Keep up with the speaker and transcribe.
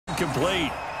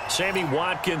incomplete. Sammy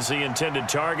Watkins, the intended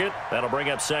target. That'll bring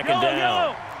up second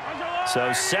down.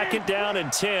 So second down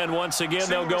and 10. Once again,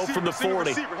 they'll go from the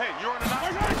 40.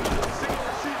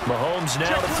 Mahomes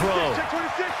now to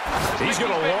throw. He's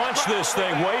going to launch this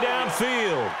thing way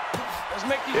downfield.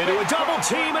 Into a double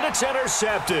team, and it's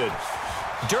intercepted.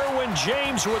 Derwin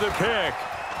James with a pick.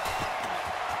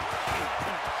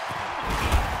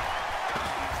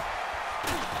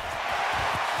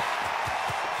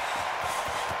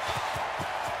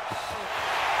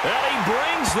 And he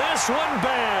brings this one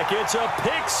back. It's a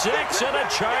pick six and a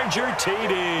Charger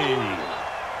TD.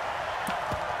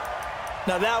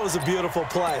 Now that was a beautiful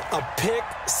play. A pick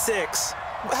six.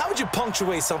 How would you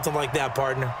punctuate something like that,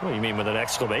 partner? What do you mean, with an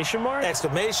exclamation mark?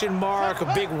 Exclamation mark,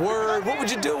 a big word. What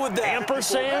would you do with that?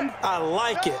 Ampersand? I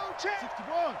like it.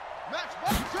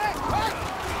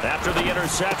 After the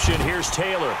interception, here's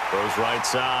Taylor. Throws right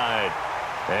side.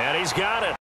 And he's got it.